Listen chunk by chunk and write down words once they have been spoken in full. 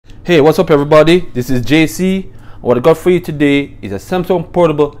Hey, what's up everybody? This is JC. What I got for you today is a Samsung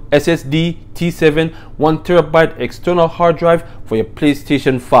Portable SSD T7 1TB external hard drive for your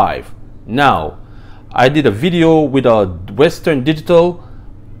PlayStation 5. Now, I did a video with a Western Digital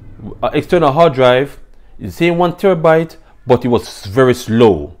external hard drive. It's the same 1TB, but it was very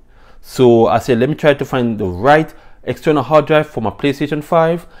slow. So I said, let me try to find the right external hard drive for my PlayStation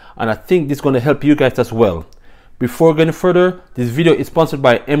 5, and I think this is going to help you guys as well. Before going further, this video is sponsored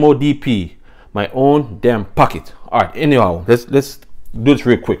by MODP, my own damn pocket. All right, anyhow, let's do this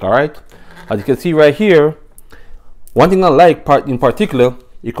real quick. All right, as you can see right here, one thing I like in particular,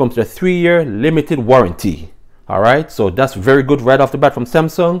 it comes with a 3-year limited warranty. All right, so that's very good right off the bat from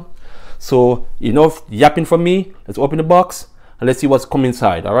Samsung. So enough yapping from me. Let's open the box and let's see what's come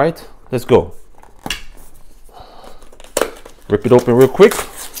inside. All right, let's go. Rip it open real quick.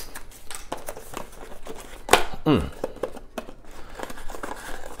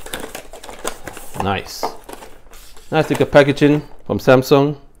 Nice little packaging from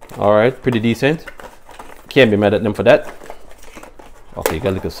Samsung. All right, pretty decent. Can't be mad at them for that. Okay, you got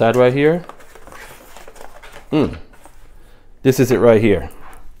a little side right here. This is it right here,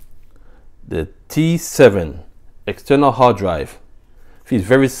 the T7 external hard drive. Feels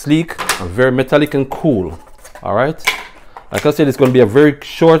very sleek and very metallic and cool. All right, like I said, it's going to be a very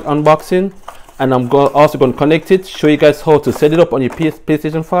short unboxing, and I'm also going to connect it, show you guys how to set it up on your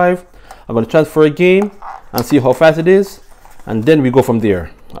PlayStation 5. I'm going to transfer a game and see how fast it is, and then we go from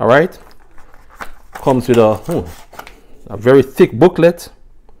there. All right, comes with a very thick booklet.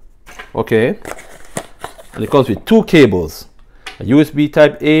 Okay, and it comes with 2 cables, a USB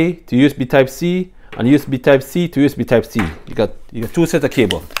type A to USB type C and USB type C to USB type C. You got 2 sets of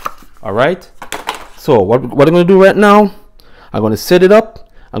cable. All right, so what I'm going to do right now, I'm going to set it up.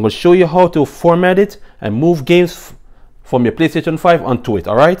 I'm going to show you how to format it and move games from your PlayStation 5 onto it.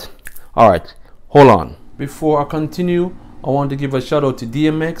 All right, hold on. Before I continue, I want to give a shout out to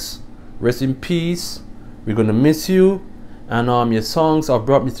DMX. Rest in peace. We're going to miss you, and your songs have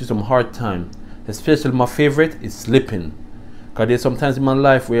brought me through some hard time. Especially my favorite is Slipping, because there's sometimes in my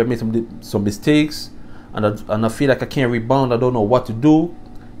life where I made some mistakes, and I feel like I can't rebound. I don't know what to do.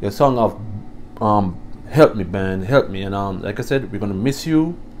 Your song have help me, man, help me. And like I said, we're gonna miss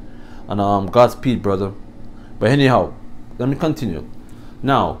you, and Godspeed, brother. But anyhow, let me continue.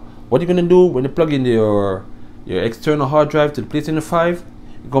 Now, what you're gonna do when you plug in your external hard drive to the PlayStation 5,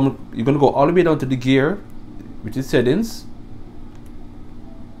 you're gonna go all the way down to the gear, which is settings.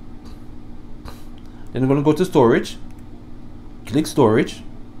 Then you're gonna go to storage, click storage.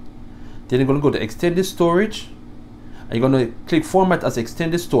 Then you're gonna go to extended storage, and you're gonna click format as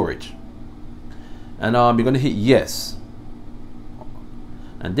extended storage. And you're going to hit yes,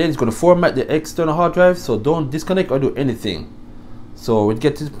 and then it's going to format the external hard drive, so don't disconnect or do anything. So when you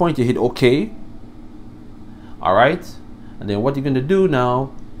get to this point, you hit OK. All right, and then what you're going to do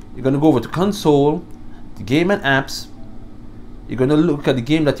now, you're going to go over to console, the game and apps. You're going to look at the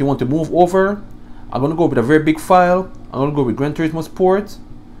game that you want to move over. I'm going to go with a very big file. I'm going to go with Gran Turismo Sport,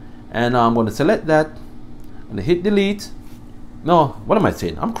 and I'm going to select that. I'm going to hit delete. No, what am I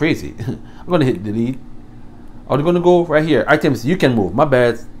saying? I'm crazy. I'm gonna hit delete. I'm gonna go right here. Items you can move. My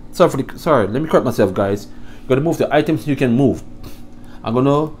bad. Sorry. Let me correct myself, guys. I'm gonna move the items you can move. I'm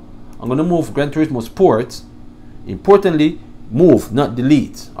gonna move Gran Turismo Sport. Importantly, move, not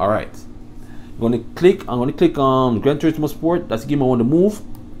delete. All right. I'm gonna click on Gran Turismo Sport. That's the game I want to move.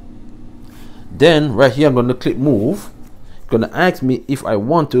 Then right here, I'm gonna click move. It's gonna ask me if I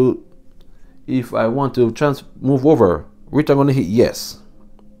want to move over, which I'm gonna hit yes.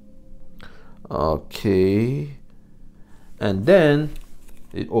 Okay, and then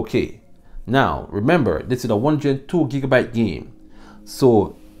okay. Now remember, this is a 102 GB game,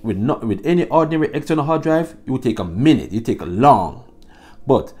 so with any ordinary external hard drive, it will take a minute, it take a long.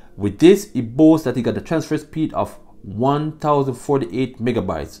 But with this, it boasts that it got a transfer speed of 1048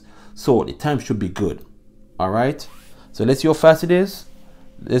 megabytes, so the time should be good. All right, so let's see how fast it is.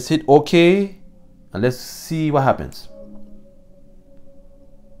 Let's hit OK, and let's see what happens.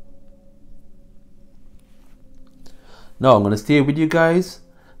 Now I'm gonna stay with you guys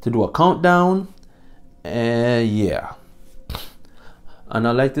to do a countdown, and yeah. And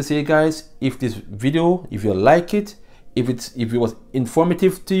I'd like to say, guys, if this video, if you like it, if it was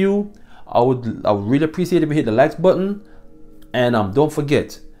informative to you, I would really appreciate if you hit the likes button. And don't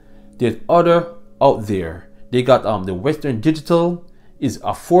forget, there's other out there. They got the Western Digital is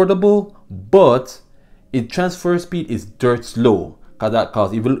affordable, but its transfer speed is dirt slow.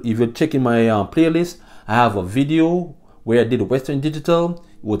 Cause if you check in my playlist, I have a video where I did a Western Digital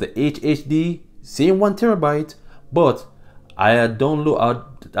with the HHD, same 1 TB, but I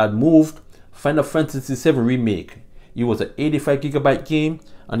that moved Final Fantasy VII Remake. It was an 85 gigabyte game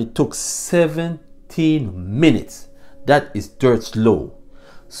and it took 17 minutes. That is dirt slow.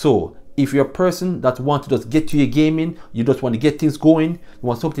 So if you're a person that wants to just get to your gaming, you just want to get things going, you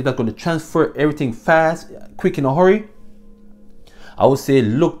want something that's going to transfer everything fast, quick, in a hurry, I would say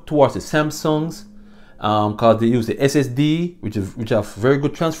look towards the Samsungs, because they use the SSD, which have very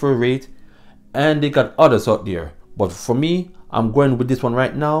good transfer rate, and they got others out there. But for me, I'm going with this one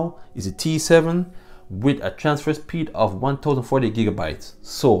right now. It's a T7 with a transfer speed of 1040 gigabytes.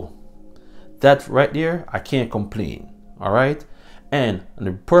 So that right there, I can't complain. All right. And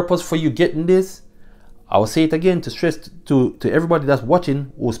the purpose for you getting this, I will say it again to stress to everybody that's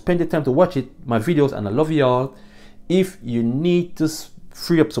watching, who spend the time to watch my videos, and I love you all. If you need to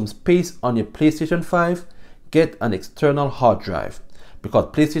free up some space on your PlayStation 5, get an external hard drive, because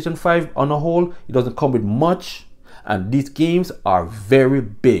PlayStation 5 on a whole, it doesn't come with much, and these games are very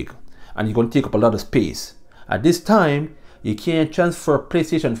big and you're going to take up a lot of space. At this time, you can't transfer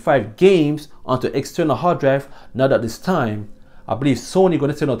PlayStation 5 games onto external hard drive. Not at this time. I believe Sony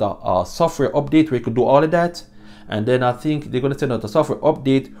going to send out a software update where you could do all of that, and then I think they're going to send out a software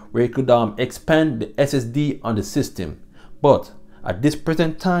update where you could expand the SSD on the system. But at this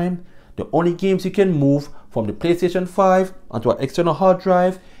present time, the only games you can move from the PlayStation 5 onto an external hard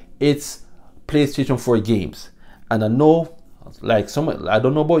drive, it's PlayStation 4 games. And I know, like I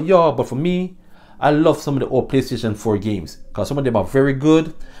don't know about y'all, but for me, I love some of the old PlayStation 4 games because some of them are very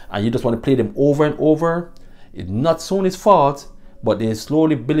good and you just want to play them over and over. It's not Sony's fault, but they're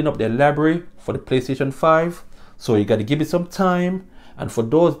slowly building up their library for the PlayStation 5. So you got to give it some time. And for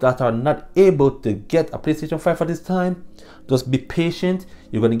those that are not able to get a PlayStation 5 at this time, just be patient.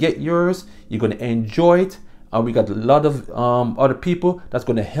 You're going to get yours. You're going to enjoy it. And we got a lot of other people that's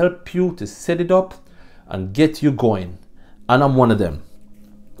going to help you to set it up and get you going. And I'm one of them.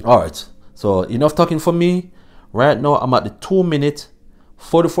 All right. So enough talking for me. Right now, I'm at the 2-minute,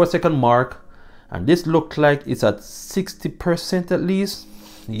 44-second mark. And this looks like it's at 60% at least.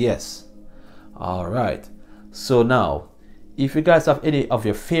 Yes. All right. So now, if you guys have any of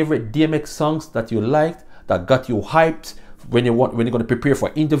your favorite DMX songs that you liked, that got you hyped when you're going to prepare for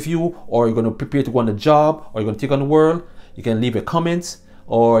an interview, or you're going to prepare to go on a job, or you're going to take on the world, you can leave your comments.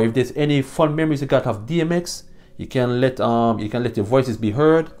 Or if there's any fun memories you got of DMX, you can let your voices be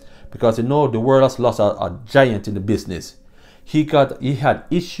heard, because you know the world has lost a giant in the business. He had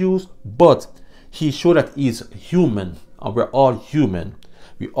issues, but he showed that he's human, and we're all human.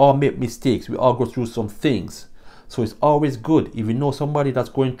 We all make mistakes. We all go through some things. So it's always good if you know somebody that's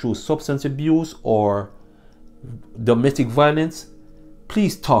going through substance abuse or domestic violence,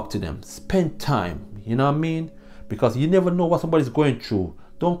 please talk to them. Spend time. You know what I mean? Because you never know what somebody's going through.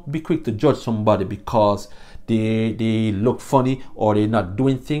 Don't be quick to judge somebody because they look funny or they're not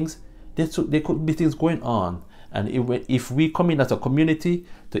doing things. There could be things going on. And if we come in as a community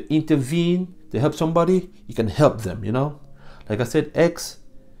to intervene, to help somebody, you can help them, you know? Like I said,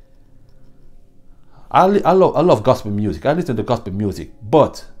 I love gospel music. I listen to gospel music,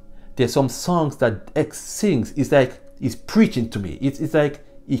 but there's some songs that X sings. It's like he's preaching to me. It's like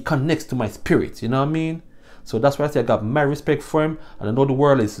he connects to my spirit. You know what I mean? So that's why I say I got my respect for him. And I know the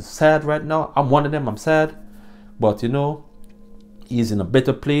world is sad right now. I'm one of them. I'm sad, but you know, he's in a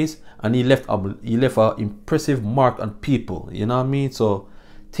better place, and he left an impressive mark on people. You know what I mean? So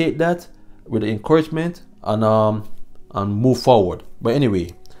take that with encouragement and move forward. But anyway,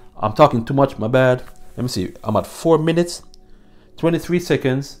 I'm talking too much. My bad. Let me see. I'm at 4 minutes, 23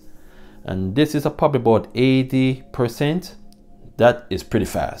 seconds, and this is probably about 80%. That is pretty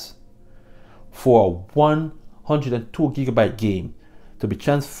fast for a 102 gigabyte game to be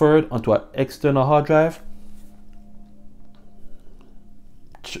transferred onto an external hard drive.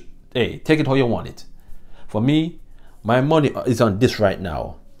 Hey, take it how you want it. For me, my money is on this right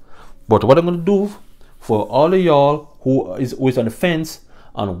now. But what I'm going to do for all of y'all who is on the fence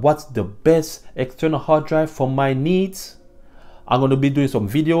on what's the best external hard drive for my needs, I'm going to be doing some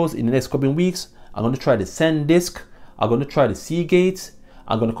videos in the next couple of weeks. I'm going to try the SanDisk. I'm going to try the Seagate.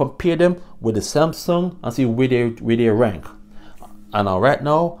 I'm going to compare them with the Samsung and see where they rank. And right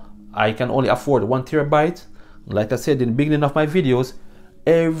now, I can only afford 1 terabyte. Like I said in the beginning of my videos,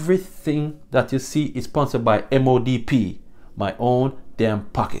 everything that you see is sponsored by MODP, my own damn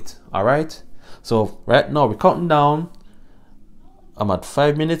pocket. All right. So right now we're counting down. I'm at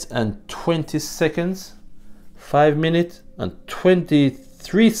 5 minutes and 20 seconds. 5 minutes and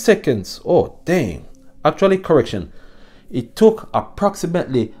 23 seconds. Oh, dang. Actually, correction. It took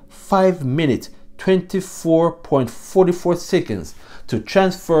approximately 5 minutes, 24.44 seconds to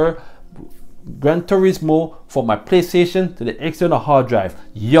transfer Gran Turismo from my PlayStation to the external hard drive.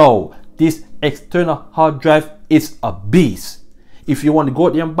 Yo, this external hard drive is a beast. If you want to go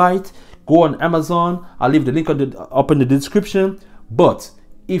out there and buy it, go on Amazon. I'll leave the link up in the description. But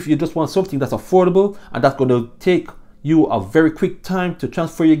if you just want something that's affordable and that's going to take you a very quick time to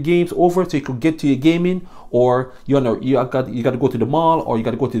transfer your games over so you could get to your gaming, or you got to go to the mall, or you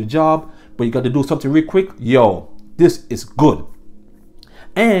got to go to the job, but you got to do something real quick, yo, this is good.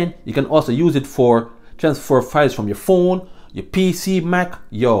 And you can also use it for transfer files from your phone, your PC, Mac.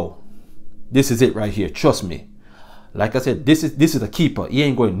 Yo, this is it right here. Trust me. Like I said, this is a keeper. He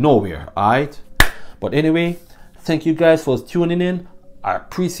ain't going nowhere. All right. But anyway, thank you guys for tuning in. I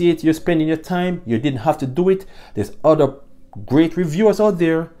appreciate you spending your time. You didn't have to do it. There's other great reviewers out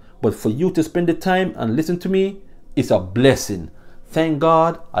there, but for you to spend the time and listen to me, it's a blessing. Thank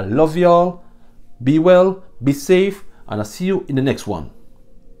God. I love y'all. Be well, be safe, and I'll see you in the next one.